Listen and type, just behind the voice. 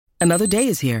Another day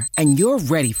is here, and you're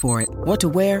ready for it. What to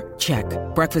wear? Check.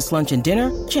 Breakfast, lunch, and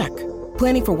dinner? Check.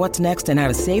 Planning for what's next and how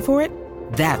to save for it?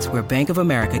 That's where Bank of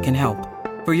America can help.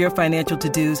 For your financial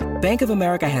to-dos, Bank of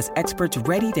America has experts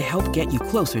ready to help get you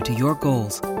closer to your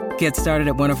goals. Get started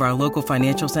at one of our local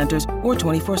financial centers or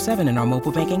 24/7 in our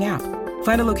mobile banking app.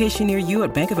 Find a location near you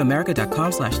at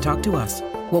bankofamerica.com/talktous.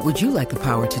 What would you like the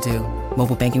power to do?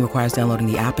 Mobile banking requires downloading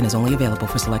the app and is only available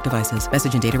for select devices.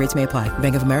 Message and data rates may apply.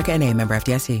 Bank of America N.A., member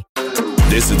FDIC.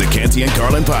 This is the Canty and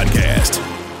Carlin podcast.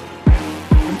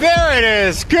 There it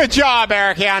is. Good job,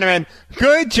 Eric Hanneman.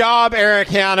 Good job, Eric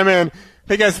Hanneman.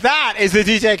 Because that is the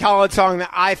DJ Khaled song that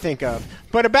I think of.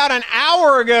 But about an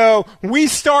hour ago, we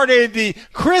started the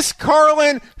Chris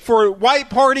Carlin for White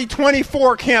Party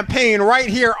 24 campaign right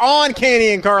here on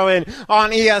Canty and Carlin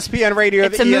on ESPN Radio,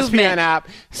 it's the ESPN movement. app,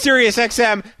 Sirius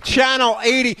XM, Channel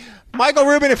 80. Michael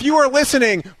Rubin, if you are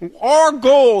listening, our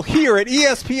goal here at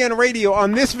ESPN Radio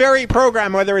on this very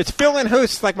program, whether it's fill-in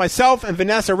hosts like myself and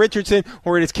Vanessa Richardson,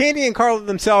 or it is Canty and Carlin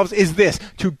themselves, is this: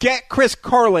 to get Chris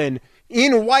Carlin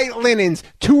in white linens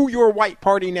to your White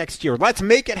Party next year. Let's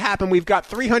make it happen. We've got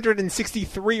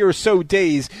 363 or so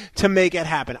days to make it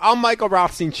happen. I'm Michael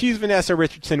Rothstein. She's Vanessa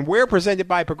Richardson. We're presented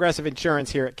by Progressive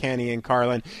Insurance here at Canty and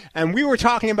Carlin. And we were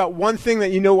talking about one thing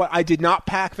that, you know what, I did not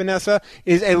pack, Vanessa,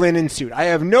 is a linen suit. I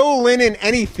have no linen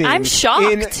anything. I'm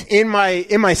shocked. In my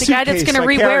suitcase. The guy that's going to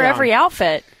rewear every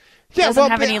outfit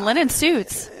doesn't have any linen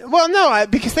suits. Well, no,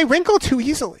 because they wrinkle too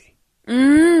easily.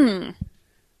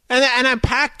 And I'm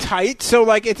packed tight, so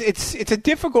like it's a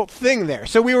difficult thing there.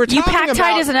 So we were talking about... You pack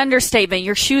tight is an understatement.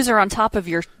 Your shoes are on top of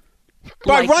your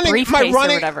briefcase or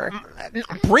whatever.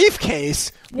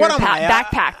 Briefcase? What am I?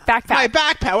 Backpack. My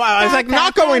backpack. Wow, I was like,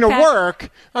 not going to work.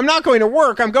 I'm not going to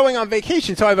work. I'm going on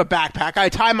vacation, so I have a backpack. I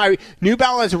tie my New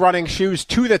Balance running shoes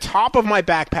to the top of my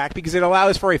backpack because it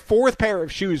allows for a fourth pair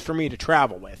of shoes for me to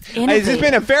travel with. This has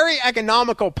been a very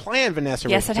economical plan, Vanessa.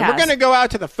 Yes, it has. We're going to go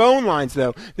out to the phone lines,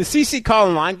 though. The CC call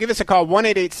line, give us a call,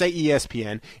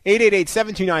 1-888-SAY-ESPN,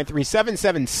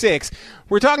 888-729-3776.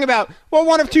 We're talking about, well,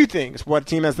 one of two things. What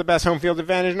team has the best home field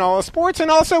advantage in all of sports? And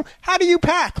also, how do you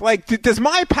pack? Like, does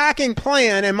my packing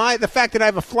plan and the fact that I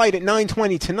have a flight at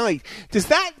 9:20 tonight, does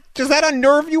that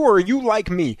unnerve you, or are you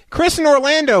like me? Chris in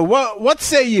Orlando, what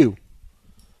say you?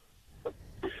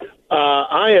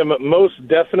 I am most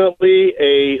definitely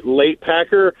a late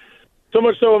packer. So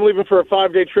much so I'm leaving for a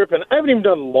 5-day trip, and I haven't even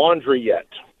done laundry yet.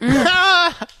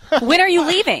 When are you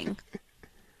leaving?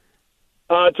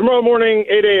 Tomorrow morning,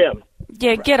 8 a.m.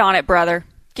 Yeah, get on it, brother.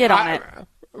 Get on it.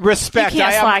 Respect. You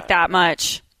can't slack that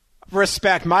much.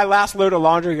 Respect. My last load of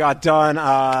laundry got done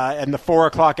in the 4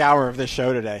 o'clock hour of this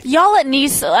show today. Y'all at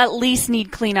least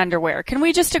need clean underwear. Can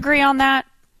we just agree on that?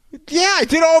 Yeah, I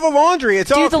did all the laundry.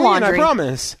 It's all clean, I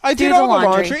promise. I did all the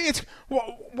laundry. It's,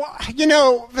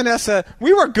 Vanessa,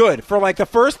 we were good for like the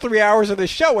first 3 hours of the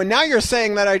show, and now you're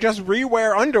saying that I just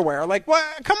rewear underwear. Like, what?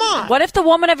 Come on. What if the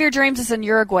woman of your dreams is in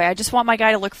Uruguay? I just want my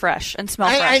guy to look fresh and smell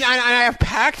fresh. I have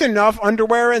packed enough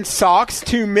underwear and socks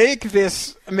to make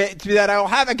this, that I'll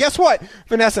have. And guess what,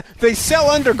 Vanessa? They sell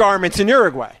undergarments in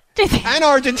Uruguay. And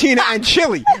Argentina and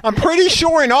Chile. I'm pretty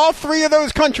sure in all three of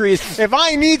those countries, if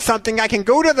I need something, I can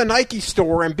go to the Nike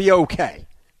store and be okay.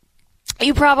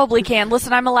 You probably can.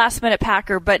 Listen, I'm a last-minute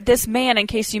packer, but this man, in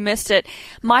case you missed it,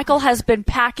 Michael has been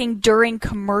packing during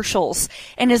commercials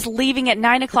and is leaving at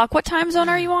 9 o'clock. What time zone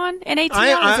are you on in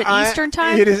ATL? Is it Eastern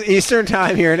time? It is Eastern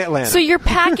time here in Atlanta. So you're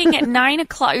packing at 9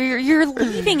 o'clock. You're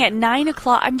leaving at 9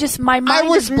 o'clock. My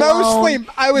mind is blown.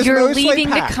 You're leaving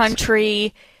packed. the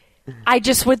country. I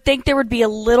just would think there would be a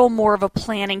little more of a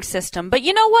planning system. But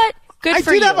you know what? Good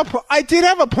for you. I did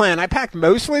have a plan. I packed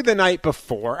mostly the night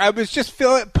before. I was just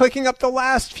picking up the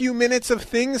last few minutes of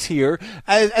things here,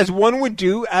 as one would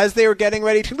do as they were getting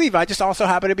ready to leave. I just also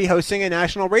happen to be hosting a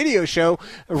national radio show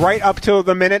right up till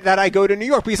the minute that I go to New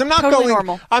York, because I'm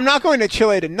not going to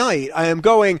Chile tonight. I am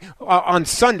going on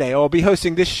Sunday. I'll be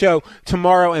hosting this show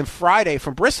tomorrow and Friday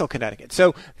from Bristol, Connecticut.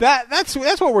 So that's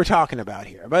what we're talking about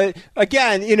here. But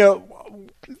again,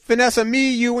 Vanessa,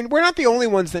 me, you, and we're not the only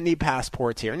ones that need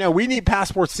passports here. No, we need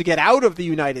passports to get out of the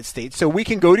United States so we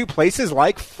can go to places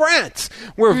like France,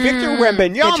 where Victor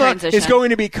Wembanyama is going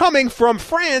to be coming from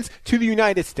France to the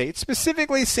United States,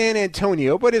 specifically San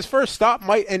Antonio, but his first stop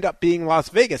might end up being Las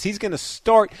Vegas. He's going to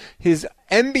start his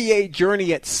NBA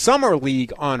journey at Summer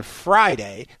League on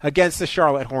Friday against the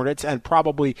Charlotte Hornets and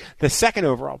probably the second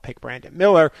overall pick, Brandon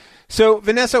Miller. So,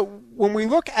 Vanessa, when we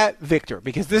look at Victor,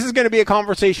 because this is going to be a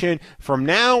conversation from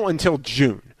now until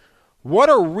June, what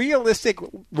are realistic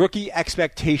rookie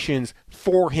expectations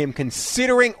for him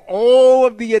considering all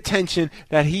of the attention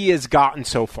that he has gotten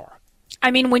so far?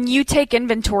 I mean, when you take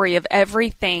inventory of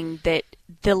everything that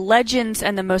the legends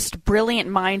and the most brilliant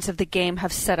minds of the game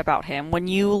have said about him, when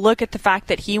you look at the fact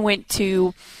that he went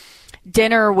to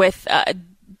dinner with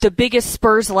the biggest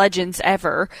Spurs legends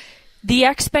ever, the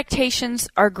expectations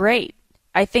are great.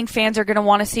 I think fans are going to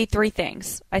want to see three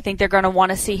things. I think they're going to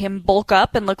want to see him bulk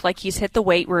up and look like he's hit the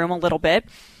weight room a little bit.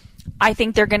 I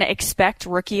think they're going to expect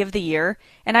Rookie of the Year,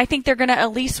 and I think they're going to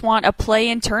at least want a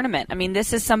play-in tournament. I mean,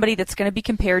 this is somebody that's going to be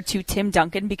compared to Tim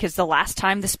Duncan, because the last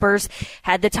time the Spurs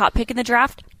had the top pick in the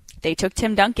draft, they took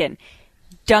Tim Duncan.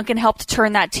 Duncan helped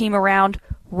turn that team around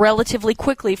relatively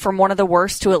quickly from one of the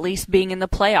worst to at least being in the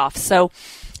playoffs. So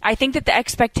I think that the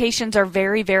expectations are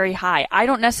very, very high. I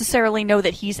don't necessarily know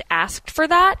that he's asked for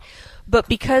that, but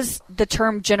because the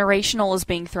term generational is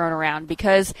being thrown around,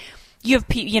 because you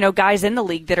have guys in the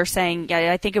league that are saying,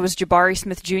 I think it was Jabari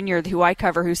Smith Jr., who I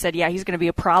cover, who said, yeah, he's going to be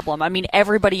a problem. I mean,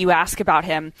 everybody you ask about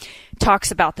him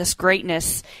talks about this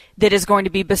greatness that is going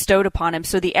to be bestowed upon him.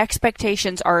 So the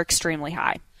expectations are extremely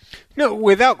high. No,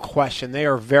 without question, they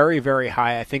are very, very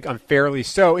high, I think unfairly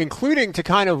so, including to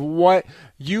kind of what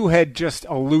you had just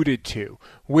alluded to,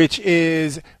 which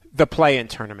is the play-in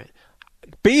tournament.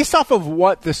 Based off of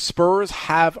what the Spurs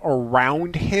have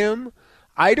around him,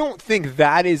 I don't think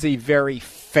that is a very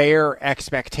fair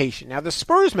expectation. Now, the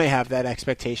Spurs may have that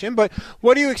expectation, but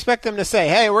what do you expect them to say?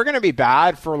 Hey, we're going to be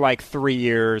bad for like 3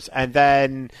 years, and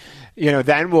then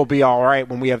we'll be all right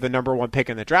when we have the number one pick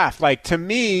in the draft. Like, to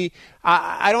me,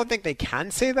 I don't think they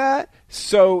can say that.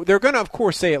 So they're going to, of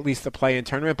course, say at least the play-in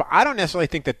tournament, but I don't necessarily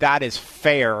think that that is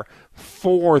fair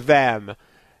for them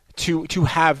to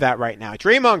have that right now.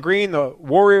 Draymond Green, the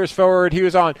Warriors forward, he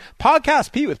was on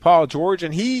Podcast Pete with Paul George,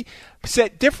 and he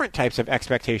set different types of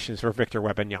expectations for Victor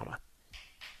Wembanyama.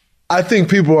 I think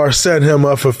people are setting him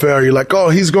up for failure. Like, oh,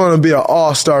 he's going to be an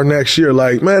all-star next year.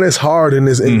 Like, man, it's hard in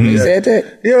this NBA. You said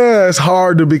that? Yeah, it's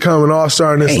hard to become an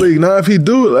all-star in this league. Now, if he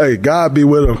do it, hey, God be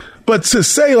with him. But to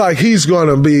say, like, he's going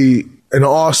to be an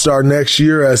all-star next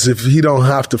year as if he don't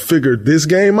have to figure this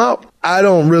game out, I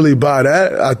don't really buy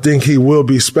that. I think he will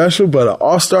be special, but an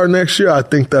all-star next year, I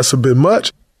think that's a bit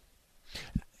much.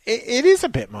 It is a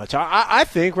bit much, I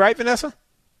think, right, Vanessa?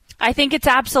 I think it's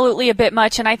absolutely a bit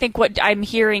much, and I think what I'm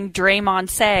hearing Draymond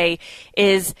say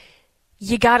is,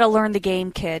 you got to learn the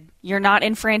game, kid. You're not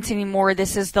in France anymore.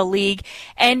 This is the league.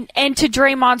 And to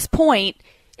Draymond's point,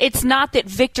 it's not that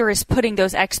Victor is putting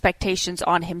those expectations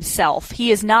on himself. He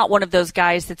is not one of those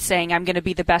guys that's saying, I'm going to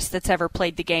be the best that's ever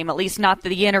played the game, at least not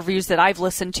the interviews that I've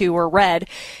listened to or read.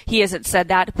 He hasn't said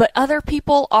that, but other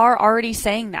people are already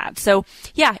saying that. So,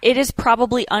 yeah, it is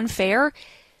probably unfair.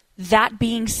 That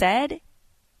being said,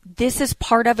 this is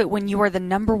part of it when you are the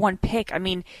number one pick. I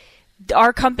mean,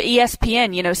 our company,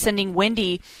 ESPN, sending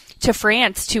Wendy to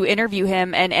France to interview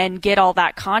him and get all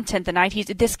that content the night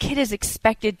this kid is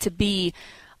expected to be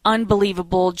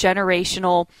unbelievable,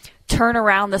 generational, turn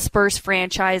around the Spurs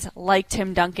franchise like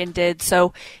Tim Duncan did.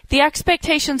 So the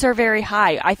expectations are very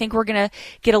high. I think we're going to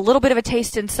get a little bit of a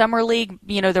taste in Summer League.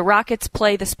 The Rockets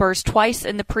play the Spurs twice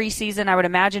in the preseason. I would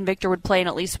imagine Victor would play in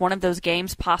at least one of those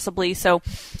games, possibly. So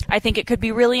I think it could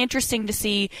be really interesting to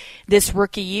see this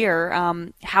rookie year,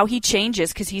 how he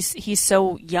changes, because he's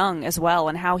so young as well,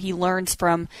 and how he learns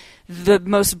from the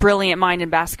most brilliant mind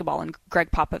in basketball, in Greg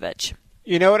Popovich.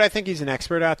 You know what I think he's an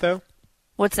expert at, though?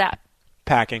 What's that?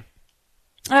 Packing.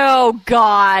 Oh,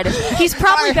 God. He's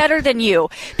probably better than you.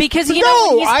 Because, when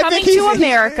he's coming to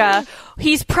America,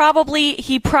 he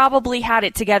probably had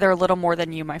it together a little more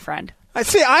than you, my friend. I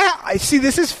see.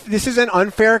 This is an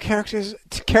unfair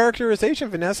characterization,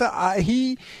 Vanessa.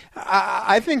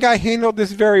 I think I handled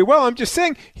this very well. I'm just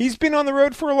saying he's been on the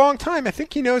road for a long time. I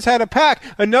think he knows how to pack.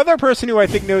 Another person who I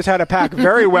think knows how to pack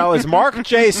very well is Mark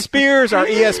J. Spears, our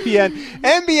ESPN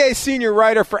NBA senior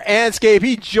writer for Anscape.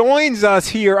 He joins us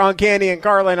here on Canty and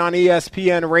Carlin on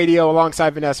ESPN Radio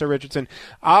alongside Vanessa Richardson.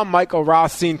 I'm Michael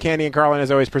Rothstein. Canty and Carlin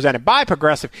is always presented by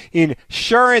Progressive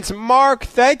Insurance. Mark,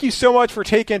 thank you so much for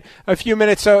taking a few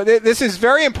minutes. So this is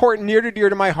very important, near to dear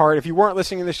to my heart, if you weren't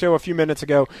listening to the show a few minutes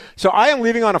ago. So I am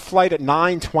leaving on a flight at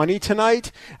 9:20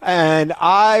 tonight, and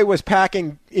I was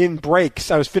packing in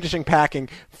breaks. I was finishing packing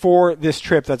for this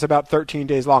trip that's about 13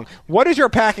 days long. What is your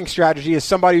packing strategy as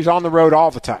somebody who's on the road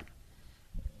all the time?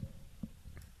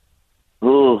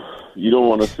 Ooh, you don't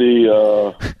want to see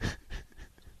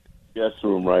guest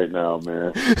room right now,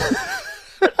 man.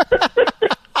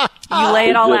 You lay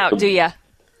it all out, do you?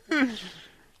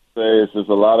 It's just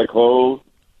a lot of clothes.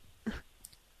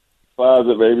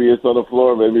 Closet, maybe it's on the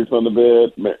floor, maybe it's on the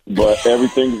bed, but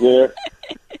everything's there.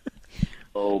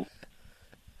 So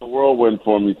the whirlwind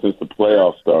for me since the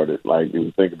playoffs started. Like, if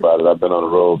you think about it, I've been on the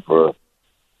road for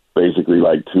basically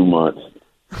like 2 months.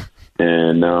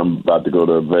 And now I'm about to go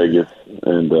to Vegas.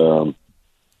 And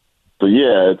so,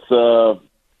 yeah,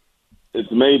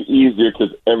 it's made easier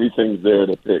because everything's there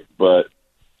to pick. But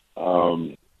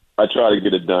I try to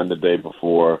get it done the day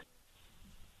before.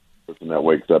 Person that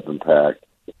wakes up and pack.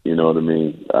 You know what I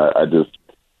mean?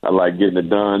 I like getting it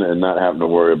done and not having to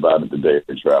worry about it the day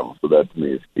I travel. So that to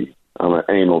me is key. I'm an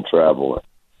anal traveler.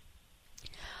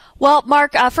 Well,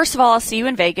 Mark, first of all, I'll see you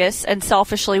in Vegas, and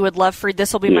selfishly would love for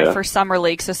this will be my first summer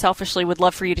league, so selfishly would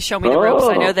love for you to show me the ropes.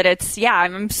 I know that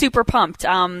I'm super pumped.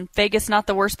 Vegas, not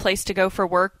the worst place to go for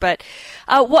work, but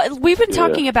what we've been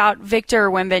talking about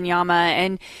Victor Wembanyama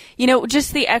and,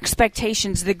 just the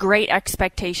expectations, the great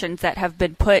expectations that have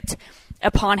been put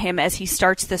upon him as he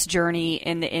starts this journey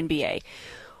in the NBA.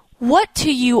 What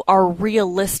to you are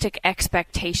realistic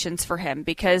expectations for him?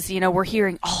 Because, we're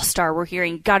hearing all-star, we're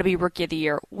hearing got to be rookie of the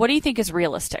year. What do you think is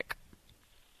realistic?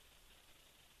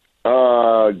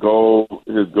 His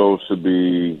goal should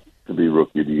be to be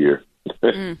rookie of the year.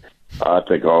 I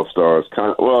think all-star is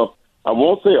I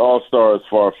won't say all-star is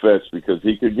far-fetched because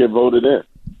he could get voted in.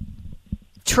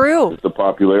 True. It's a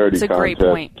popularity contest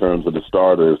in terms of the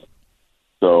starters.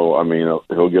 So, I mean,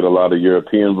 he'll get a lot of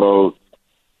European votes.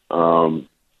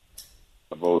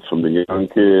 Votes from the young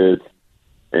kids,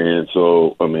 and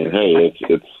so I mean, hey,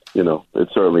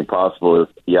 it's certainly possible if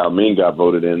Yao Ming got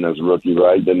voted in as a rookie,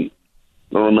 right? Then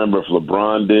I don't remember if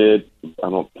LeBron did. I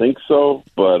don't think so,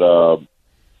 but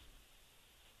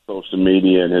social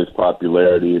media and his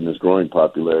popularity and his growing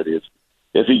popularity,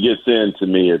 if he gets in, to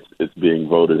me, it's being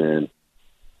voted in.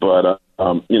 But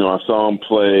I saw him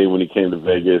play when he came to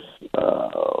Vegas,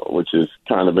 which is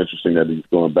kind of interesting that he's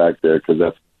going back there because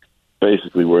that's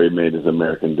basically where he made his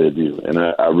American debut. And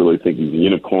I really think he's a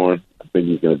unicorn. I think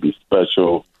he's going to be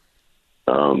special.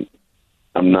 I'm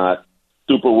not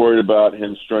super worried about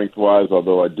him strength-wise,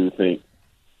 although I do think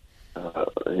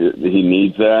he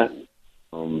needs that.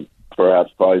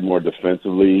 Perhaps probably more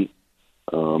defensively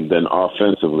than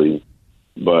offensively.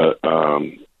 But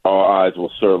all eyes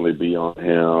will certainly be on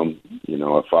him,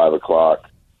 at 5 o'clock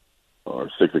or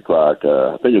 6 o'clock.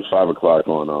 I think it's 5 o'clock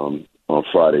on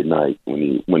Friday night when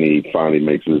he finally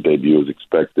makes his debut as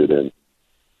expected. And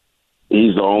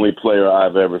he's the only player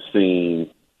I've ever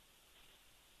seen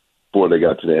before they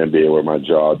got to the NBA where my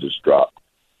jaw just dropped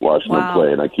watching him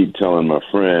play. And I keep telling my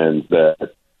friends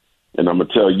that, and I'm going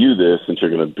to tell you this since you're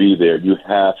going to be there, you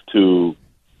have to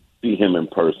see him in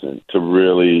person to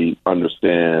really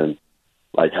understand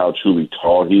like how truly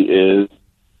tall he is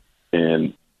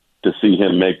and to see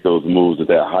him make those moves at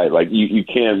that height. Like you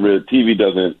can't really, TV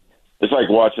doesn't, it's like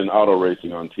watching auto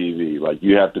racing on TV. Like,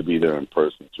 you have to be there in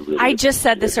person to really. I just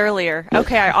said this earlier.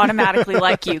 Okay, I automatically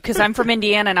like you because I'm from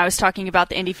Indiana and I was talking about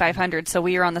the Indy 500, so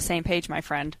we are on the same page, my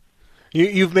friend.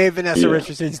 You've made Vanessa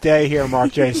Richardson's day here,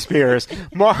 Mark J. Spears.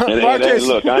 Look, I ain't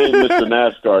Mr.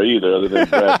 NASCAR either, other than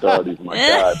Brad Daugherty's my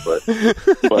guy.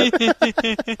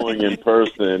 But going in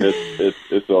person,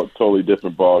 it's a totally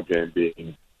different ball game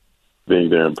being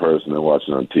there in person and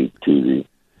watching on TV.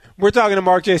 We're talking to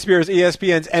Mark J. Spears,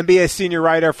 ESPN's NBA senior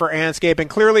writer for Anscape, and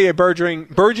clearly a burgeoning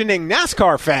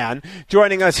NASCAR fan,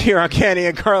 joining us here on Canty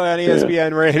and Carlin on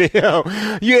ESPN Radio.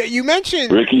 You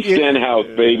mentioned Ricky Stenhouse,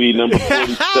 baby, number 47.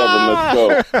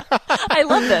 Let's go. I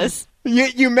love this.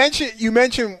 You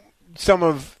mentioned some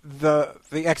of the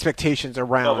expectations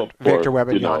around Victor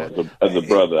Wembanyama. As a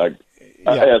brother,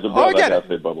 I gotta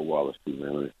say Bubba Wallace too,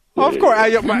 man. Of course,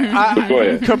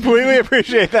 I completely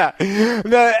appreciate that.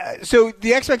 So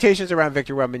the expectations around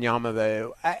Victor Wembanyama,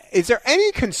 though, is there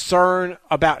any concern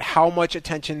about how much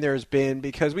attention there's been?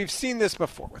 Because we've seen this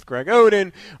before with Greg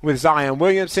Oden, with Zion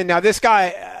Williamson. Now, this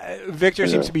guy, Victor,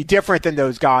 seems to be different than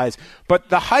those guys, but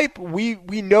the hype we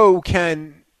know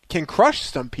can crush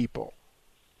some people.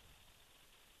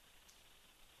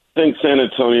 I think San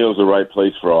Antonio is the right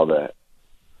place for all that.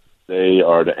 They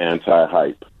are the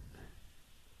anti-hype.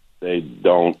 They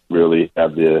don't really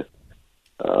have the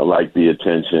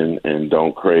attention and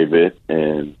don't crave it.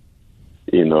 And,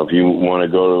 if you want to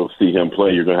go to see him play,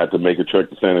 you're going to have to make a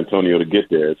trek to San Antonio to get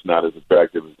there. It's not as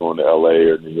attractive as going to L.A.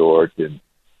 or New York. And,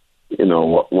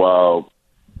 while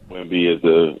Wemby is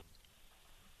a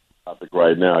topic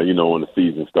right now, when the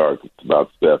season starts, it's about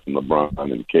Steph and LeBron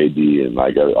and KD and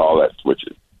all that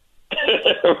switches,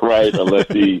 right? Unless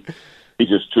he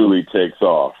just truly takes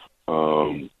off.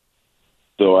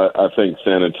 So I think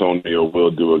San Antonio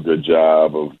will do a good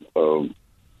job of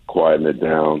quieting it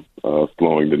down,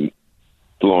 slowing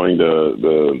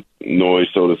the noise,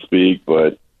 so to speak.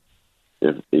 But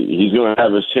if he's going to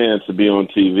have his chance to be on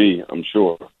TV, I'm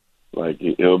sure. Like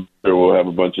we'll have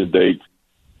a bunch of dates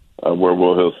where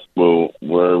we'll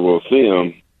see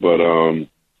him. But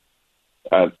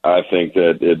I think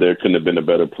that there couldn't have been a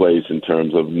better place in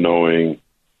terms of knowing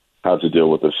how to deal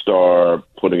with a star,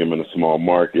 putting him in a small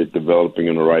market, developing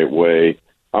in the right way.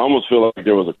 I almost feel like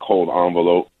there was a cold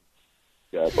envelope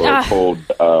or a cold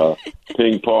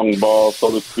ping pong ball, so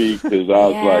to speak, because I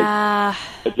was like,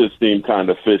 it just seemed kind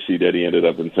of fishy that he ended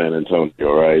up in San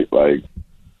Antonio, right? Like,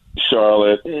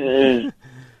 Charlotte,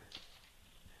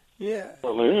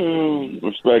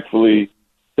 respectfully,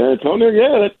 San Antonio,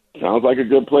 that sounds like a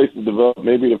good place to develop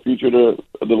maybe the future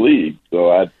of the league.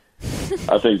 So I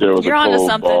think there was a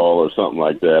cold ball or something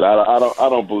like that. I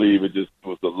don't believe it just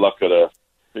was the luck of the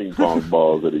ping pong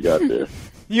balls that he got there.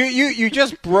 You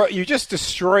just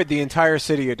destroyed the entire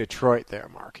city of Detroit there,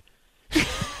 Mark.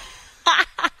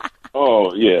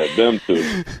 Oh yeah, them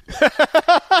two.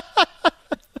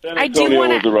 San Antonio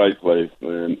was the right place,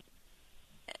 man.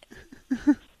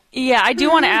 Yeah, I do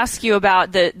want to ask you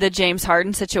about the James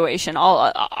Harden situation.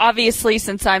 Obviously,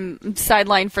 since I'm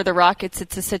sidelined for the Rockets,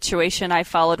 it's a situation I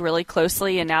followed really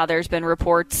closely, and now there's been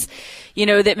reports,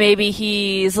 that maybe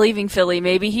he's leaving Philly,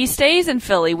 maybe he stays in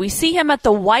Philly. We see him at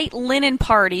the White Linen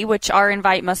Party, which our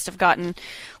invite must have gotten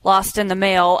lost in the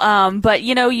mail. But,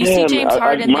 you see James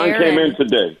Harden mine there. Mine came in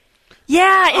today.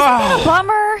 Yeah, isn't that a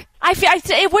bummer?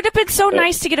 It would have been so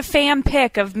nice to get a fan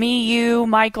pic of me, you,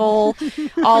 Michael,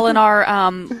 all in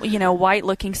our, white,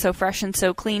 looking so fresh and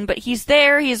so clean. But he's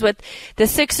there. He's with the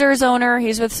Sixers owner.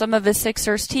 He's with some of his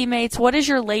Sixers teammates. What is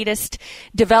your latest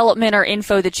development or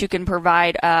info that you can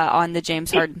provide on the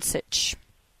James Harden sitch?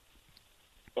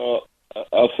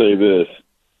 I'll say this.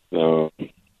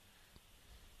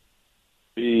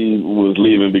 He was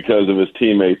leaving because of his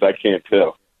teammates. I can't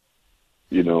tell.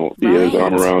 He had his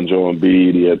arm around Joel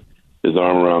Embiid. He had his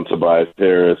arm around Tobias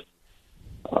Harris.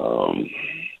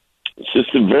 It's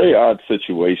just a very odd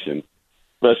situation,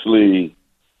 especially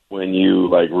when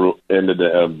you ended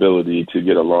the ability to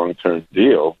get a long-term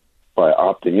deal by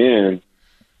opting in.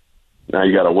 Now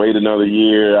you got to wait another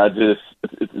year.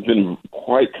 It's been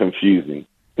quite confusing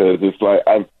because it's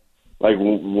why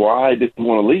did you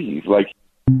want to leave?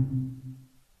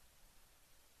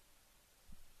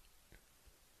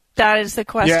 That is the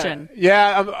question.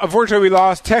 Yeah, unfortunately, we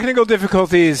lost technical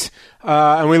difficulties,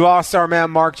 and we lost our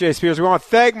man, Mark J. Spears. We want to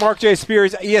thank Mark J.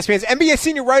 Spears, ESPN's NBA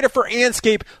senior writer for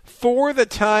Anscape, for the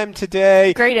time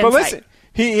today. Great insight. But listen,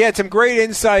 he had some great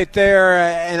insight there,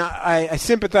 and I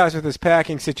sympathize with his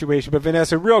packing situation. But,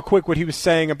 Vanessa, real quick, what he was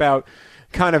saying about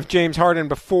kind of James Harden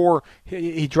before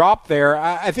he dropped there,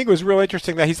 I think it was real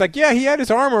interesting that he's like, yeah, he had his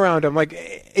arm around him. Like,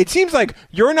 it seems like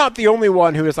you're not the only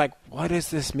one who is like, what does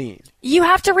this mean? You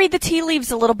have to read the tea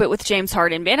leaves a little bit with James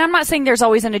Harden. And I'm not saying there's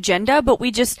always an agenda, but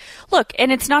we just look,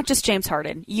 and it's not just James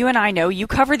Harden. You and I know, you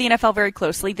cover the NFL very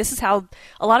closely. This is how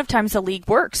a lot of times the league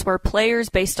works, where players,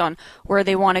 based on where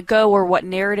they want to go or what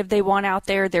narrative they want out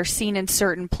there, they're seen in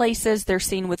certain places, they're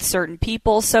seen with certain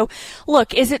people. So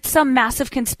look, is it some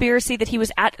massive conspiracy that he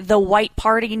was at the white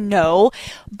party? No.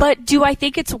 But do I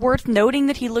think it's worth noting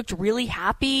that he looked really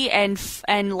happy and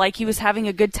like he was having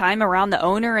a good time around the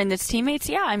owner and his teammates?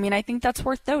 Yeah, I mean, I think that's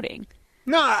worth noting.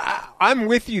 No, I'm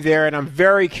with you there, and I'm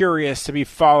very curious to be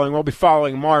following. We'll be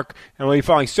following Mark, and we'll be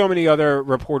following so many other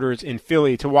reporters in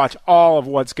Philly to watch all of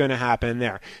what's going to happen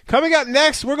there. Coming up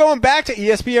next, we're going back to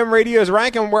ESPN Radio's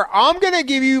ranking, where I'm going to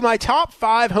give you my top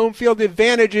 5 home field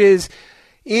advantages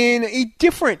in a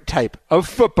different type of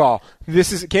football.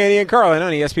 This is Canty and Carlin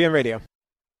on ESPN Radio.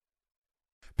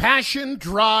 Passion,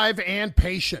 drive, and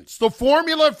patience. The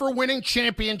formula for winning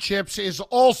championships is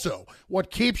also what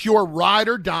keeps your ride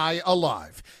or die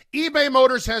alive. eBay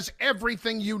Motors has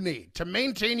everything you need to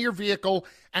maintain your vehicle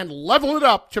and level it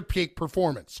up to peak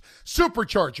performance.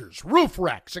 Superchargers, roof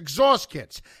racks, exhaust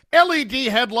kits, LED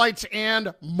headlights,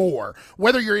 and more.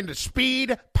 Whether you're into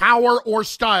speed, power, or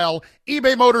style,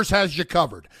 eBay Motors has you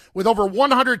covered. With over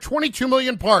 122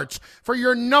 million parts for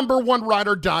your number one ride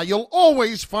or die, you'll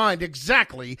always find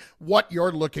exactly what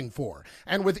you're looking for.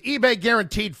 And with eBay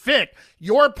Guaranteed Fit,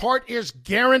 your part is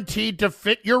guaranteed to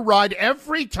fit your ride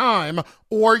every time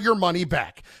or your money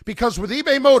back. Because with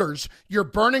eBay Motors, you're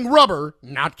burning rubber,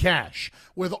 not cash.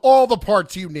 With all the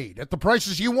parts you need at the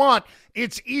prices you want,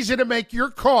 it's easy to make your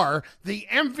car the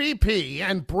MVP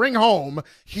and bring home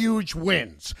huge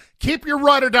wins. Keep your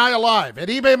ride or die alive at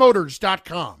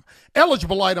ebaymotors.com.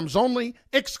 Eligible items only.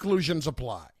 Exclusions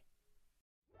apply.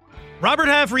 Robert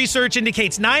Half research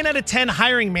indicates 9 out of 10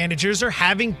 hiring managers are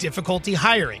having difficulty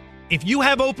hiring. If you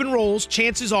have open roles,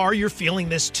 chances are you're feeling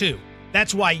this too.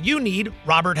 That's why you need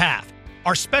Robert Half.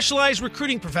 Our specialized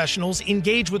recruiting professionals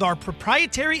engage with our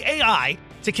proprietary AI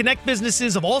to connect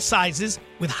businesses of all sizes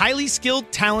with highly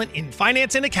skilled talent in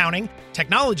finance and accounting,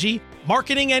 technology,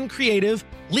 marketing and creative,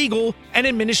 legal, and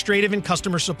administrative and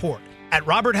customer support. At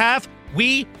Robert Half,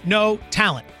 we know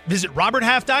talent. Visit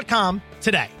roberthalf.com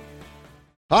today.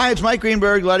 Hi, it's Mike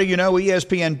Greenberg letting you know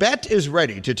ESPN Bet is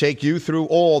ready to take you through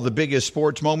all the biggest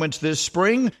sports moments this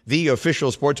spring. The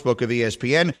official sportsbook of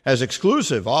ESPN has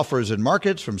exclusive offers and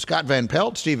markets from Scott Van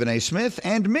Pelt, Stephen A. Smith,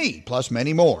 and me, plus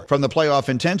many more. From the playoff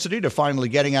intensity to finally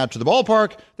getting out to the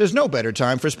ballpark, there's no better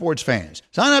time for sports fans.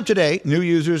 Sign up today. New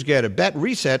users get a bet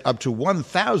reset up to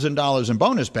 $1,000 in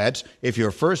bonus bets if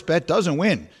your first bet doesn't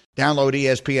win. Download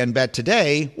ESPN Bet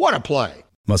today. What a play.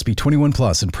 Must be 21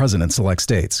 plus and present in select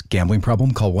states. Gambling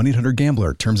problem? Call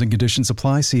 1-800-GAMBLER. Terms and conditions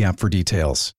apply. See app for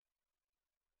details.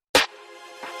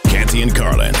 Canty and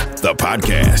Carlin, the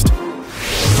podcast.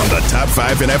 From the top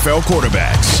 5 NFL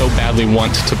quarterbacks. So badly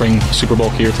want to bring Super Bowl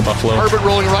here to Buffalo. Herbert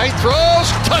rolling right,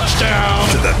 throws, touchdown.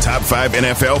 To the top 5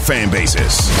 NFL fan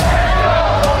bases.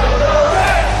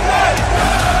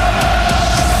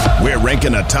 We're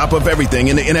ranking the top of everything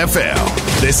in the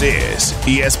NFL. This is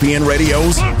ESPN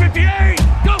Radio's 158,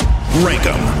 go! Rank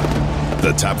 'em.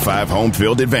 The top 5 home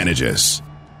field advantages.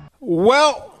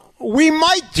 Well, we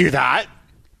might do that.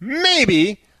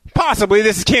 Maybe. Possibly.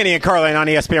 This is Canty and Carlin on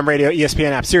ESPN Radio,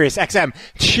 ESPN app, Sirius XM,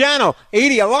 Channel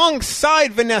 80,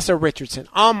 alongside Vanessa Richardson.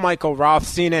 I'm Michael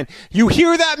Rothstein, and you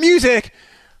hear that music,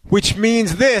 which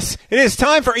means this. It is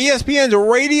time for ESPN's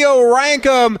Radio Rank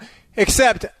 'em,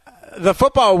 except the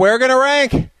football we're going to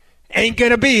rank ain't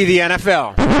going to be the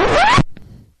NFL.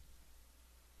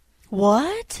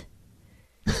 What?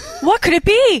 What could it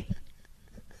be?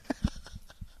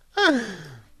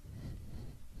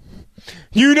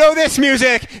 You know this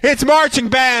music. It's marching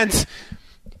bands.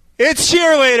 It's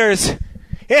cheerleaders.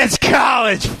 It's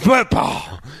college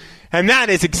football. And that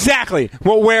is exactly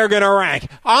what we're going to rank.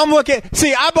 I'm looking.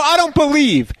 See, I don't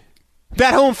believe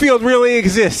that home field really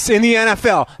exists in the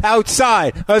NFL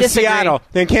outside of Seattle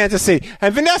and Kansas City.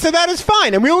 And Vanessa, that is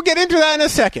fine. And we will get into that in a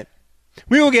second.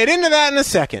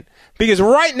 Because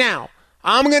right now,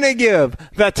 I'm going to give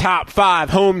the top 5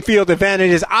 home field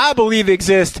advantages I believe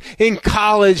exist in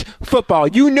college football.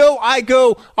 You know I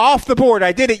go off the board.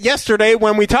 I did it yesterday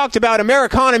when we talked about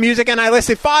Americana music, and I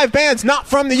listed 5 bands not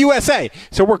from the USA.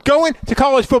 So we're going to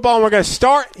college football, and we're going to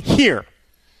start here.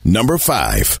 Number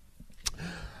 5.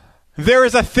 There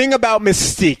is a thing about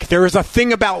mystique. There is a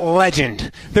thing about legend.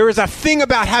 There is a thing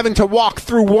about having to walk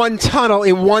through one tunnel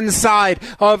in one side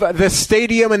of the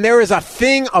stadium, and there is a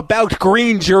thing about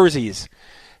green jerseys.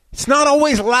 It's not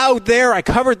always loud there. I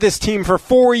covered this team for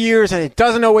 4 years, and it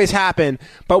doesn't always happen.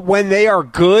 But when they are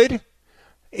good,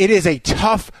 it is a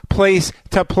tough place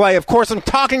to play. Of course, I'm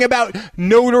talking about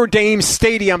Notre Dame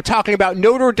Stadium. I'm talking about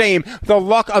Notre Dame, the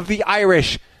luck of the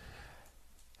Irish.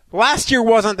 Last year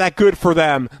wasn't that good for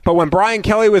them, but when Brian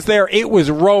Kelly was there, it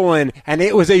was rolling, and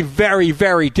it was a very,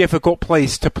 very difficult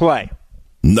place to play.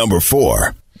 Number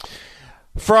 4.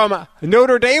 From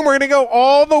Notre Dame, we're going to go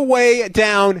all the way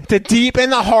down to deep in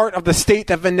the heart of the state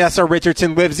that Vanessa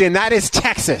Richardson lives in. That is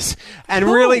Texas. And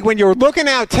really, when you're looking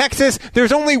at Texas,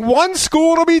 there's only one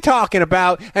school to be talking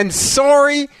about. And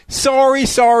sorry,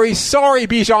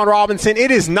 Bijan Robinson,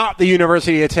 it is not the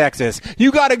University of Texas.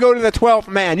 You got to go to the 12th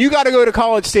man. You got to go to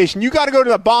College Station. You got to go to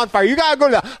the Bonfire. You got to go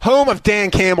to the home of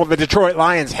Dan Campbell, the Detroit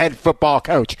Lions head football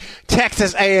coach.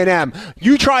 Texas A&M.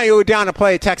 You try to go down and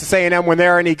play at Texas A&M when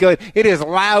they're any good. It is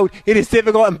loud, it is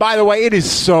difficult, and by the way, it is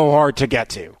so hard to get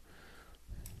to.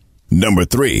 Number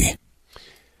 3.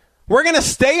 We're going to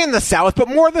stay in the South, but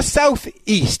more the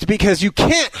Southeast, because you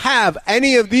can't have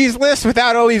any of these lists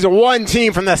without at least one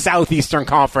team from the Southeastern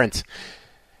Conference.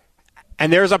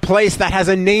 And there's a place that has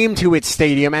a name to its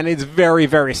stadium, and it's very,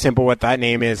 very simple what that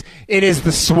name is. It is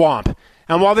the Swamp.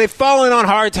 And while they've fallen on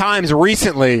hard times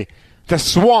recently, the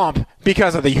Swamp,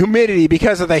 because of the humidity,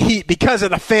 because of the heat, because of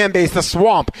the fan base, the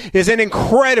Swamp is an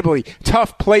incredibly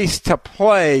tough place to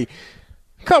play.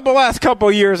 Last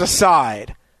couple years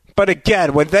aside. But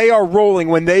again, when they are rolling,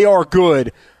 when they are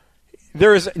good,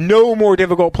 there is no more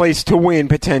difficult place to win,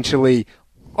 potentially,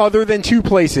 other than 2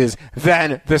 places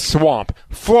than the Swamp.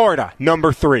 Florida,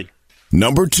 number 3.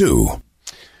 Number 2.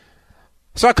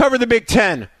 So I covered the Big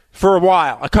Ten for a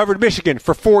while. I covered Michigan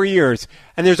for 4 years.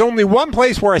 And there's only one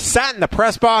place where I sat in the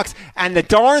press box and the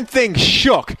darn thing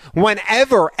shook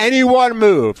whenever anyone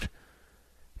moved.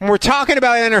 When we're talking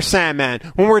about Enter Sandman,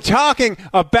 when we're talking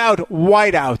about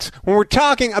whiteouts, when we're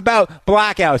talking about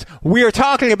blackouts, we are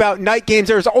talking about night games.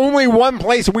 There's only one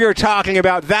place we are talking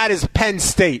about. That is Penn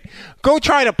State. Go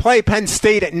try to play Penn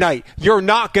State at night. You're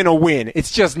not going to win.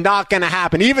 It's just not going to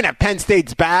happen. Even if Penn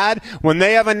State's bad, when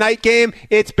they have a night game,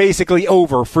 it's basically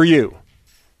over for you.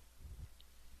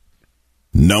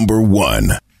 Number 1.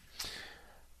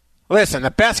 Listen, the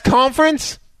best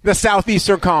conference the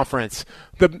Southeastern Conference.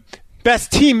 The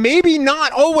best team, maybe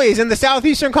not always in the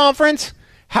Southeastern Conference.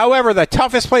 However, the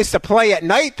toughest place to play at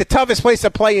night, the toughest place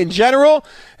to play in general,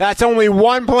 that's only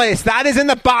one place. That is in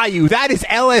the Bayou. That is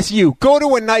LSU. Go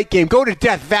to a night game. Go to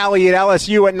Death Valley at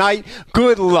LSU at night.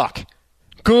 Good luck.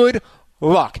 Good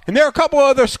luck. And there are a couple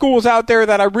other schools out there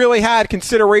that I really had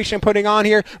consideration putting on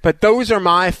here, but those are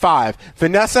my 5.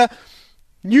 Vanessa,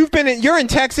 you're in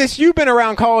Texas. You've been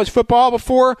around college football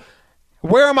before.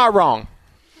 Where am I wrong?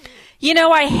 You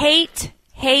know, I hate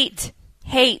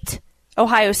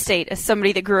Ohio State as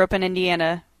somebody that grew up an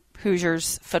Indiana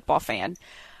Hoosiers football fan.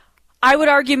 I would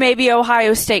argue maybe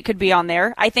Ohio State could be on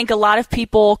there. I think a lot of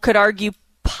people could argue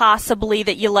possibly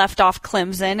that you left off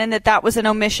Clemson and that was an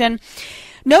omission.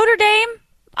 Notre Dame,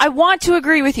 I want to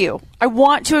agree with you.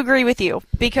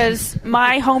 Because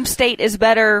my home state is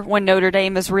better when Notre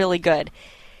Dame is really good.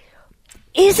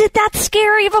 Is it that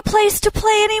scary of a place to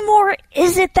play anymore?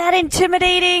 Is it that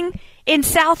intimidating in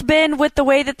South Bend with the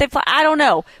way that they play? I don't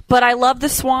know. But I love the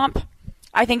Swamp.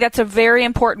 I think that's a very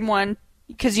important one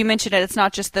because you mentioned it. It's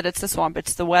not just that it's the Swamp.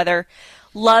 It's the weather.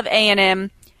 Love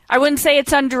A&M. I wouldn't say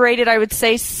it's underrated. I would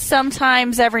say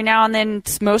sometimes every now and then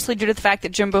it's mostly due to the fact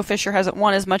that Jimbo Fisher hasn't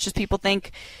won as much as people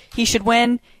think he should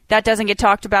win. That doesn't get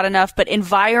talked about enough. But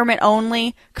environment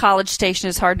only, College Station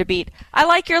is hard to beat. I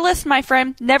like your list, my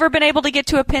friend. Never been able to get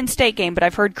to a Penn State game, but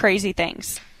I've heard crazy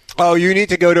things. Oh, you need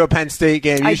to go to a Penn State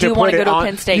game. I do want to go to a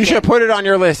Penn State game. You should put it on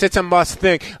your list. It's a must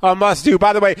do.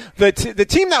 By the way, the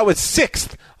team that was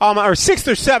 6th or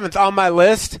 7th on my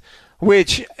list,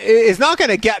 which is not going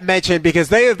to get mentioned because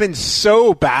they have been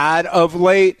so bad of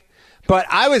late, but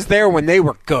I was there when they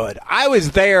were good. I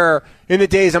was there in the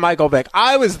days of Michael Vick.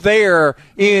 I was there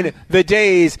in the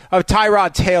days of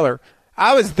Tyrod Taylor.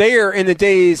 I was there in the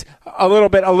days a little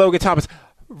bit of Logan Thomas.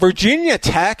 Virginia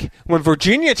Tech, when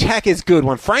Virginia Tech is good,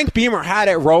 when Frank Beamer had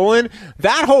it rolling,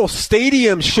 that whole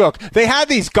stadium shook. They had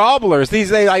these gobblers,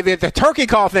 the turkey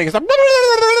call things, and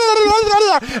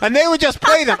they would just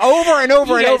play them over and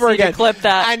over and over again. Clip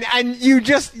that. And you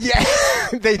just,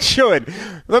 they should.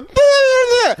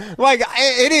 Like,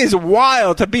 it is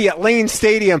wild to be at Lane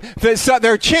Stadium.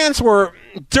 Their chants were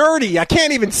dirty. I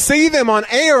can't even see them on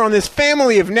air on this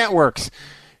family of networks.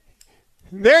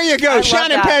 There you go.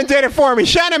 Shannon Penn did it for me.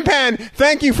 Shannon Penn,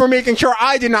 thank you for making sure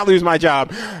I did not lose my job.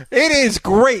 It is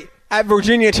great at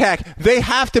Virginia Tech. They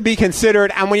have to be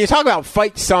considered. And when you talk about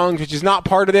fight songs, which is not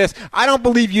part of this, I don't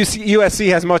believe USC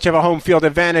has much of a home field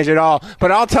advantage at all.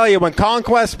 But I'll tell you, when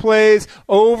Conquest plays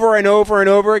over and over and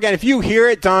over again, if you hear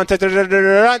it, it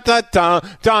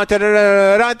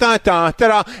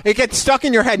gets stuck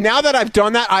in your head. Now that I've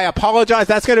done that, I apologize.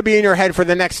 That's going to be in your head for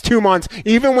the next 2 months.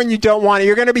 Even when you don't want it,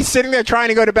 you're going to be sitting there trying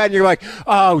to go to bed, and you're like,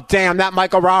 oh, damn, that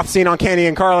Michael Roth scene on Kenny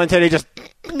and Carlin today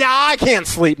I can't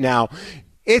sleep now.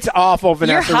 It's awful,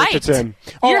 Vanessa Richardson.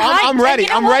 Oh, I'm ready.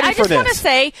 I'm ready for this. I just want to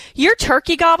say, your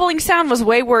turkey gobbling sound was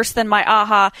way worse than my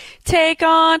aha. Take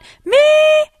on me.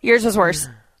 Yours was worse.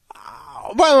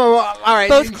 Well, all right.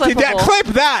 Both clippable. Clip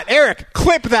that, Eric.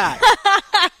 Clip that.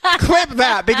 Clip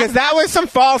that, because that was some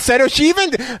falsetto. She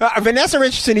even, Vanessa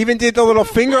Richardson even did the little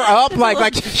finger up,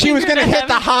 like she was going to hit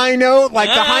the high note, like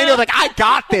I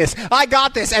got this.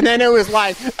 And then it was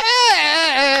like,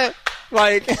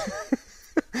 like...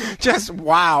 Just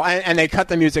wow. And they cut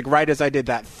the music right as I did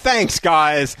that. Thanks,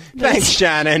 guys. Thanks,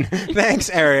 Shannon. Thanks,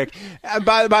 Eric.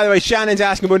 By the way, Shannon's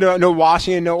asking about no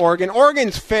Washington, no Oregon.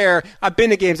 Oregon's fair. I've been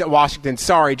to games at Washington.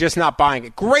 Sorry, just not buying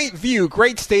it. Great view,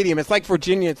 great stadium. It's like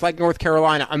Virginia. It's like North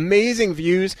Carolina. Amazing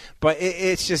views, but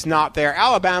it's just not there.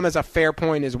 Alabama's a fair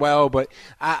point as well, but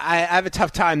I have a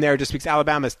tough time there just because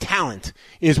Alabama's talent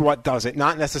is what does it,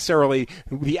 not necessarily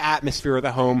the atmosphere of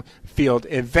the home field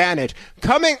advantage.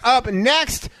 Coming up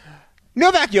next,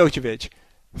 Novak Djokovic,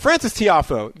 Frances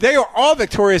Tiafoe. They are all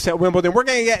victorious at Wimbledon. We're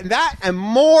going to get that and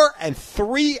more and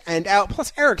 3 and out.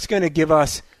 Plus, Eric's going to give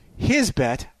us his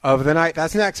bet of the night.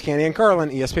 That's next. Candy and Carlin,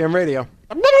 ESPN Radio.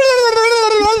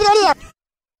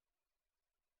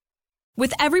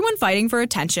 With everyone fighting for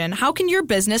attention, how can your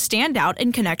business stand out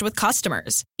and connect with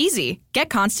customers? Easy. Get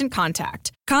Constant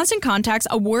Contact. Constant Contact's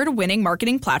award-winning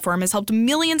marketing platform has helped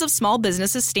millions of small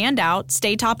businesses stand out,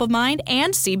 stay top of mind,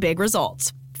 and see big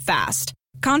results fast.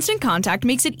 Constant Contact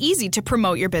makes it easy to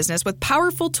promote your business with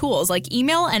powerful tools like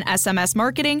email and SMS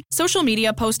marketing, social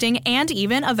media posting, and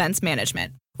even events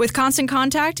management. With Constant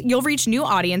Contact, you'll reach new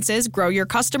audiences, grow your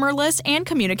customer list, and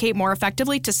communicate more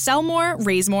effectively to sell more,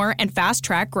 raise more, and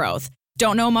fast-track growth.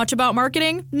 Don't know much about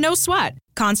marketing? No sweat.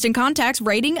 Constant Contact's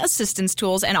writing assistance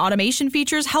tools and automation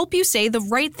features help you say the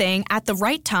right thing at the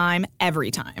right time,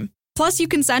 every time. Plus, you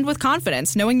can send with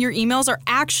confidence, knowing your emails are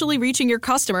actually reaching your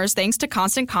customers thanks to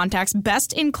Constant Contact's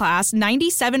best-in-class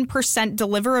 97%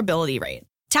 deliverability rate.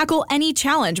 Tackle any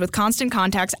challenge with Constant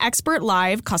Contact's expert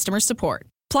live customer support.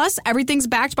 Plus, everything's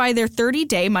backed by their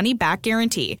 30-day money-back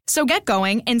guarantee. So get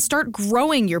going and start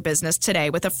growing your business today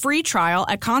with a free trial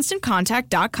at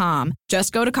ConstantContact.com.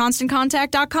 Just go to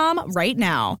ConstantContact.com right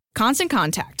now. Constant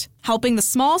Contact, helping the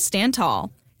small stand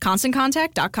tall.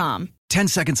 ConstantContact.com. 10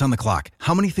 seconds on the clock.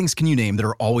 How many things can you name that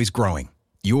are always growing?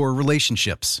 Your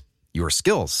relationships, your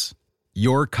skills,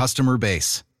 your customer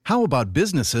base. How about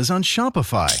businesses on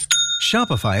Shopify?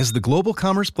 Shopify is the global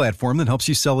commerce platform that helps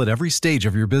you sell at every stage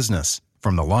of your business.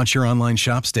 From the launch your online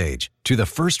shop stage, to the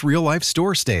first real-life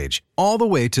store stage, all the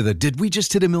way to the did we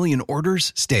just hit a million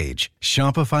orders stage,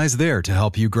 Shopify's there to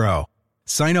help you grow.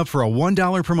 Sign up for a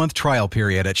 $1 per month trial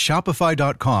period at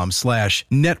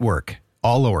shopify.com/network,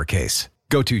 all lowercase.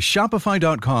 Go to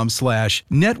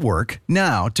shopify.com/network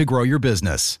now to grow your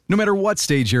business, no matter what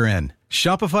stage you're in.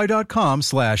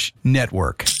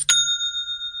 Shopify.com/network.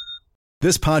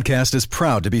 This podcast is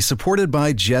proud to be supported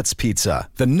by Jets Pizza,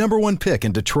 the #1 pick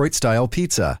in Detroit-style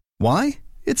pizza. Why?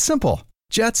 It's simple.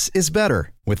 Jets is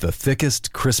better. With the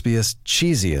thickest, crispiest,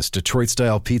 cheesiest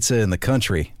Detroit-style pizza in the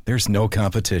country, there's no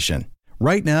competition.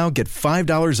 Right now, get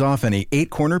 $5 off any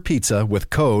 8-corner pizza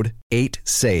with code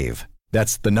 8SAVE.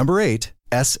 That's the number 8,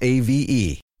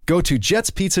 SAVE. Go to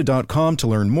jetspizza.com to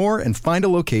learn more and find a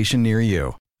location near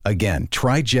you. Again,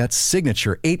 try Jet's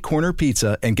signature 8-corner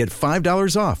pizza and get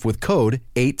 $5 off with code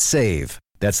 8SAVE.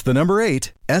 That's the number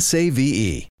 8,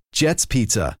 SAVE. Jet's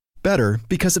Pizza. Better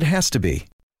because it has to be.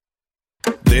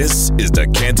 This is the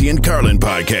Canty and Carlin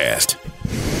podcast.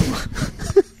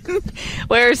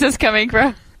 Where is this coming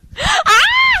from? Ah!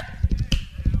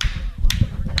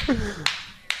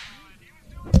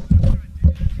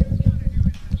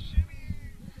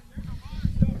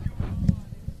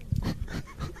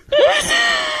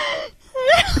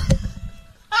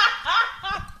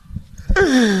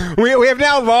 We have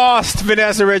now lost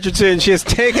Vanessa Richardson. She has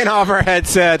taken off her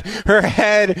headset. Her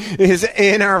head is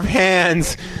in her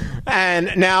hands.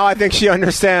 And now I think she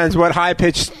understands what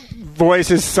high-pitched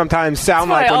voices sometimes sound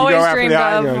like when you go after the That's what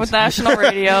I always dreamed of with national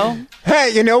radio.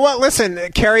 Hey, you know what? Listen,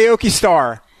 karaoke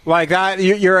star. Like that,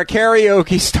 you're a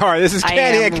karaoke star. This is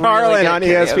Canty and Carlin on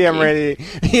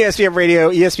ESPN Radio,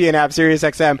 ESPN app, Sirius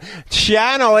XM,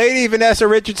 Channel 80. Vanessa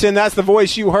Richardson, that's the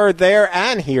voice you heard there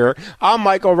and here. I'm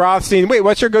Michael Rothstein. Wait,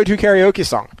 what's your go-to karaoke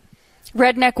song?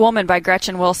 Redneck Woman by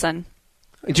Gretchen Wilson.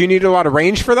 Do you need a lot of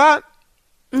range for that?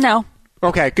 No.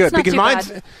 Okay, good. Because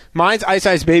mine's Ice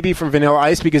Ice Baby from Vanilla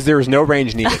Ice because there is no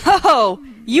range needed. Oh,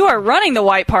 you are running the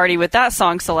white party with that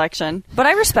song selection, but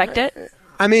I respect it.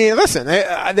 I mean, listen,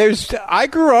 I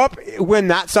grew up when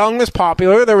that song was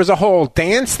popular. There was a whole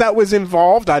dance that was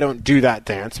involved. I don't do that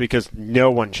dance because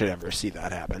no one should ever see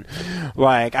that happen.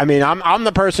 Like, I mean, I'm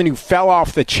the person who fell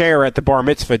off the chair at the bar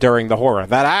mitzvah during the horror.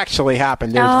 That actually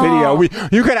happened. There's video.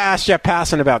 You could ask Jeff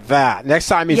Passan about that. Next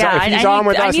time he's on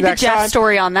with us. I need the Jeff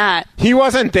story on that. He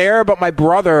wasn't there, but my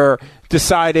brother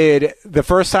decided the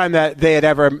first time that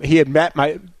he had met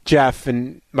Jeff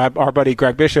and our buddy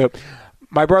Greg Bishop.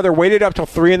 My brother waited up till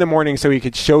 3 a.m. so he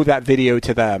could show that video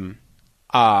to them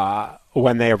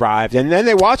when they arrived. And then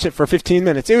they watched it for 15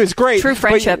 minutes. It was great. True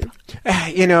friendship.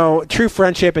 But, true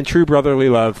friendship and true brotherly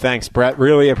love. Thanks, Brett.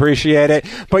 Really appreciate it.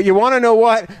 But you want to know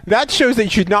what? That shows that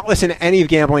you should not listen to any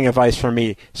gambling advice from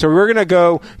me. So we're going to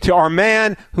go to our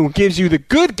man who gives you the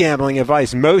good gambling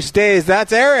advice most days.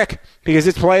 That's Eric, because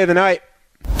it's play of the night.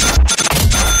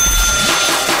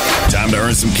 Time to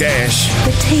earn some cash.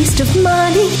 The taste of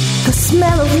money, the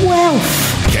smell of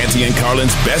wealth. Canty and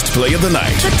Carlin's best play of the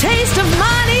night. The taste of money.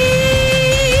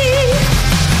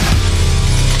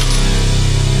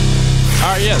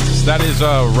 All right, yes, that is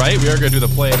right. We are going to do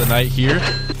the play of the night here.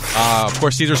 Of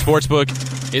course, Caesar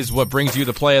Sportsbook is what brings you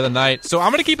the play of the night. So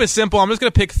I'm going to keep it simple. I'm just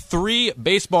going to pick 3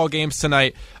 baseball games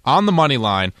tonight on the money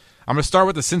line. I'm going to start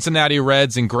with the Cincinnati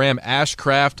Reds and Graham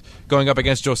Ashcraft going up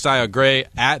against Josiah Gray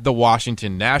at the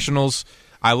Washington Nationals.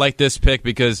 I like this pick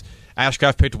because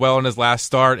Ashcraft picked well in his last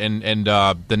start, and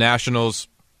the Nationals,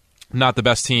 not the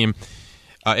best team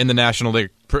in the National League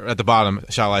at the bottom,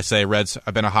 shall I say. Reds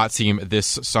have been a hot team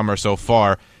this summer so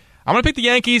far. I'm going to pick the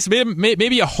Yankees.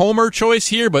 Maybe a homer choice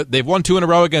here, but they've won 2 in a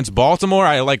row against Baltimore.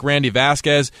 I like Randy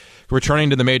Vasquez returning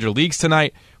to the major leagues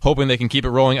tonight, hoping they can keep it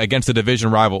rolling against the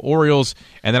division rival Orioles.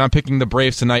 And then I'm picking the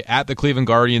Braves tonight at the Cleveland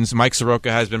Guardians. Mike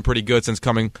Soroka has been pretty good since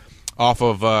coming off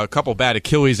of a couple bad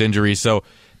Achilles injuries. So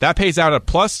that pays out at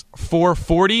plus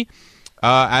 440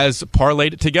 as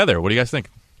parlayed together. What do you guys think?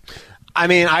 I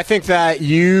mean, I think that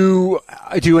you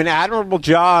do an admirable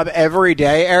job every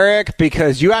day, Eric,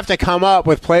 because you have to come up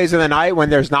with plays of the night when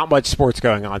there's not much sports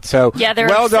going on. So,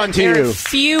 well done to you. There are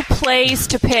few plays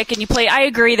to pick, and you play. I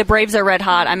agree, the Braves are red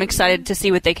hot. I'm excited to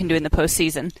see what they can do in the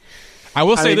postseason. I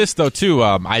will say this, though, too.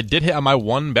 I did hit on my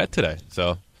one bet today.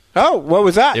 So. Oh, what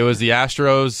was that? It was the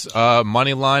Astros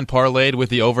money line parlayed with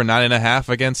the over 9.5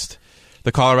 against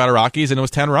the Colorado Rockies, and it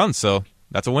was 10 runs. So.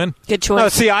 That's a win. Good choice. No,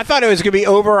 see, I thought it was going to be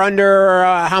over under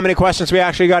how many questions we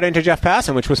actually got into Jeff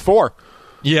Passan, which was 4.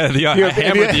 Yeah, I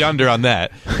hammered the under on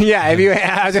that. Yeah, I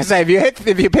was going to say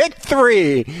if you picked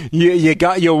 3,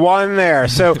 you won there.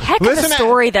 So heck of a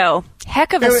story, though.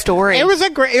 Heck of a story. It was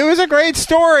a great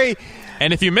story.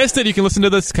 And if you missed it, you can listen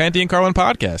to this Canty and Carlin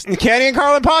podcast. The Canty and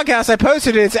Carlin podcast, I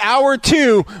posted it. It's hour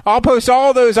 2. I'll post all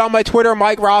of those on my Twitter,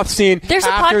 Mike Rothstein,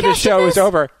 after the show is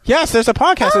over. Yes, there's a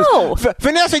podcast. Oh.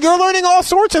 Vanessa, you're learning all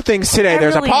sorts of things today.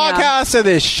 There's a podcast of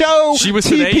this show. She was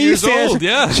 8 years old,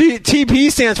 yeah.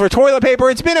 TP stands for toilet paper.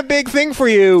 It's been a big thing for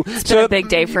you. It's been a big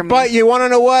day for me. But you want to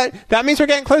know what? That means we're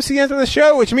getting close to the end of the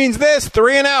show, which means this,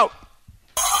 3 and out.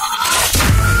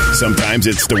 Sometimes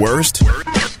it's the worst.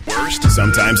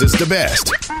 Sometimes it's the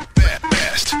best.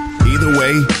 Either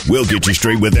way, we'll get you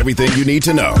straight with everything you need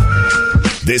to know.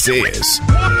 This is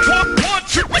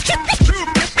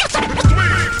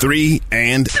 3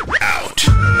 and Out.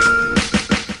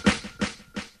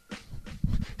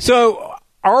 So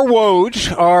our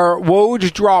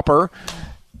Woj dropper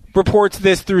reports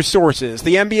this through sources.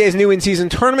 The NBA's new in-season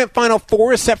tournament Final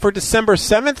Four is set for December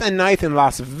 7th and 9th in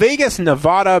Las Vegas,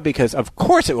 Nevada, because of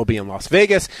course it will be in Las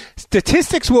Vegas.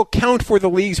 Statistics will count for the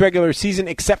league's regular season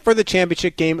except for the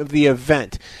championship game of the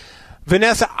event.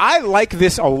 Vanessa, I like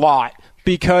this a lot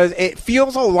because it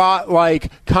feels a lot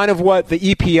like kind of what the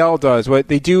EPL does, what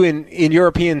they do in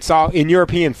European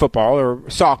football, or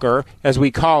soccer as we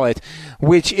call it,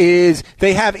 which is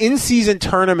they have in-season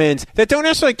tournaments that don't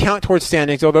necessarily count towards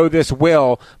standings, although this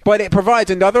will, but it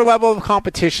provides another level of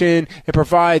competition. It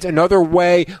provides another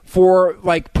way for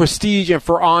like prestige and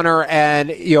for honor.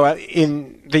 And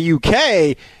in the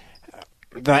UK,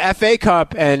 the FA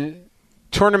Cup and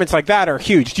tournaments like that are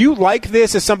huge. Do you like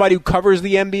this as somebody who covers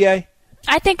the NBA?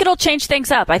 I think it'll change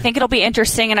things up. I think it'll be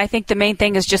interesting, and I think the main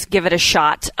thing is just give it a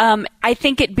shot. I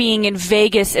think it being in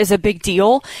Vegas is a big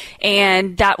deal,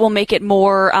 and that will make it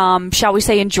more, shall we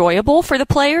say, enjoyable for the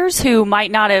players who might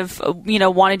not have,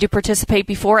 wanted to participate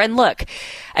before. And look,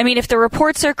 I mean, if the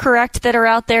reports are correct that are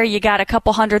out there, you got a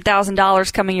couple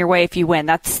 $100,000 coming your way if you win.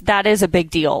 That is a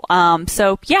big deal.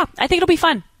 So yeah, I think it'll be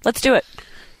fun. Let's do it.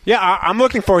 Yeah, I'm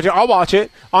looking forward to it. I'll watch it.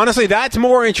 Honestly, that's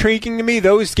more intriguing to me,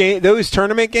 those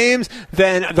tournament games,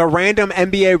 than the random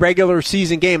NBA regular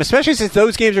season game, especially since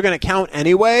those games are going to count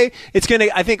anyway. It's going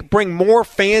to, I think, bring more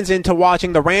fans into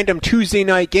watching the random Tuesday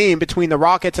night game between the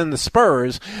Rockets and the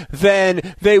Spurs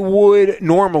than they would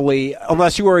normally,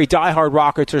 unless you are a diehard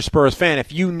Rockets or Spurs fan,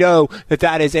 if you know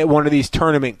that is at one of these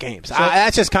tournament games. So,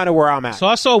 that's just kind of where I'm at. So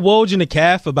I saw Woj in the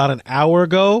calf about an hour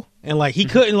ago, and he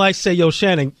couldn't say, yo,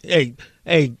 Shannon,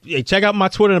 Hey, check out my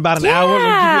Twitter in about an hour. Give you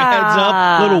a heads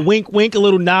up. A little wink, wink, a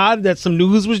little nod that some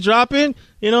news was dropping.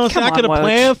 You know what I'm saying? I could have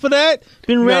planned for that.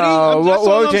 Been ready. That's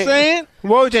what I'm saying.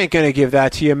 Woj ain't going to give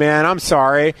that to you, man. I'm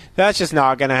sorry. That's just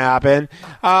not going to happen.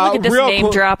 Look at this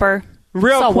name dropper.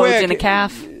 Real quick. Woj in the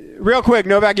calf. Real quick,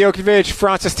 Novak Djokovic,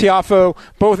 Frances Tiafoe,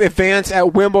 both advance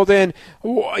at Wimbledon.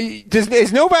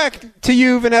 Is Novak to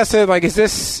you, Vanessa,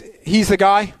 he's the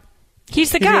guy?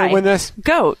 He's the guy. Gonna win this?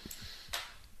 GOAT.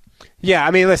 Yeah,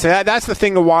 I mean, listen, that's the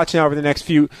thing to watch now over the next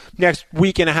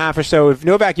week and a half or so. If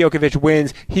Novak Djokovic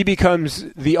wins, he becomes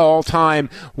the all-time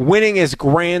winningest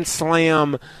Grand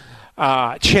Slam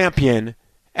champion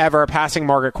ever, passing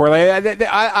Margaret Court.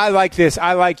 I like this.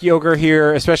 I like Joker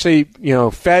here, especially,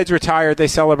 Fed's retired. They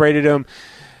celebrated him.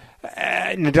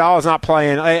 Nadal is not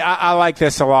playing. I like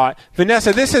this a lot.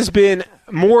 Vanessa, this has been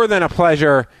more than a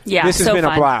pleasure. Yeah, this has been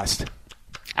a blast.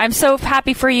 I'm so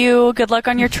happy for you. Good luck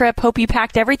on your trip. Hope you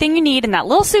packed everything you need in that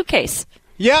little suitcase.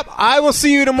 Yep, I will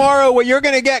see you tomorrow. What you're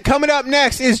going to get coming up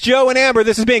next is Joe and Amber.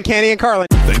 This has been Canty and Carlin.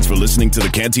 Thanks for listening to the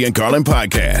Canty and Carlin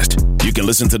podcast. You can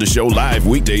listen to the show live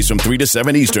weekdays from 3 to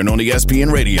 7 Eastern on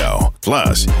ESPN Radio.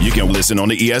 Plus, you can listen on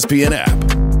the ESPN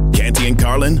app. Canty and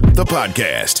Carlin, the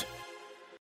podcast.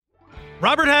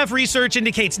 Robert Half research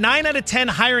indicates 9 out of 10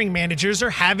 hiring managers are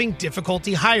having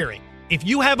difficulty hiring. If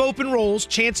you have open roles,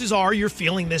 chances are you're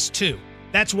feeling this too.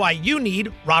 That's why you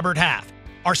need Robert Half.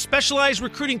 Our specialized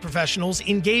recruiting professionals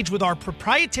engage with our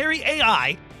proprietary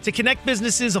AI to connect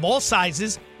businesses of all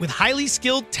sizes with highly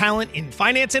skilled talent in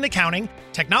finance and accounting,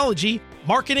 technology,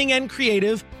 marketing and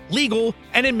creative, legal,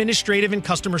 and administrative and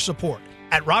customer support.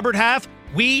 At Robert Half,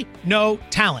 We know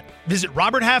talent. Visit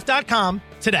roberthalf.com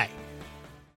today.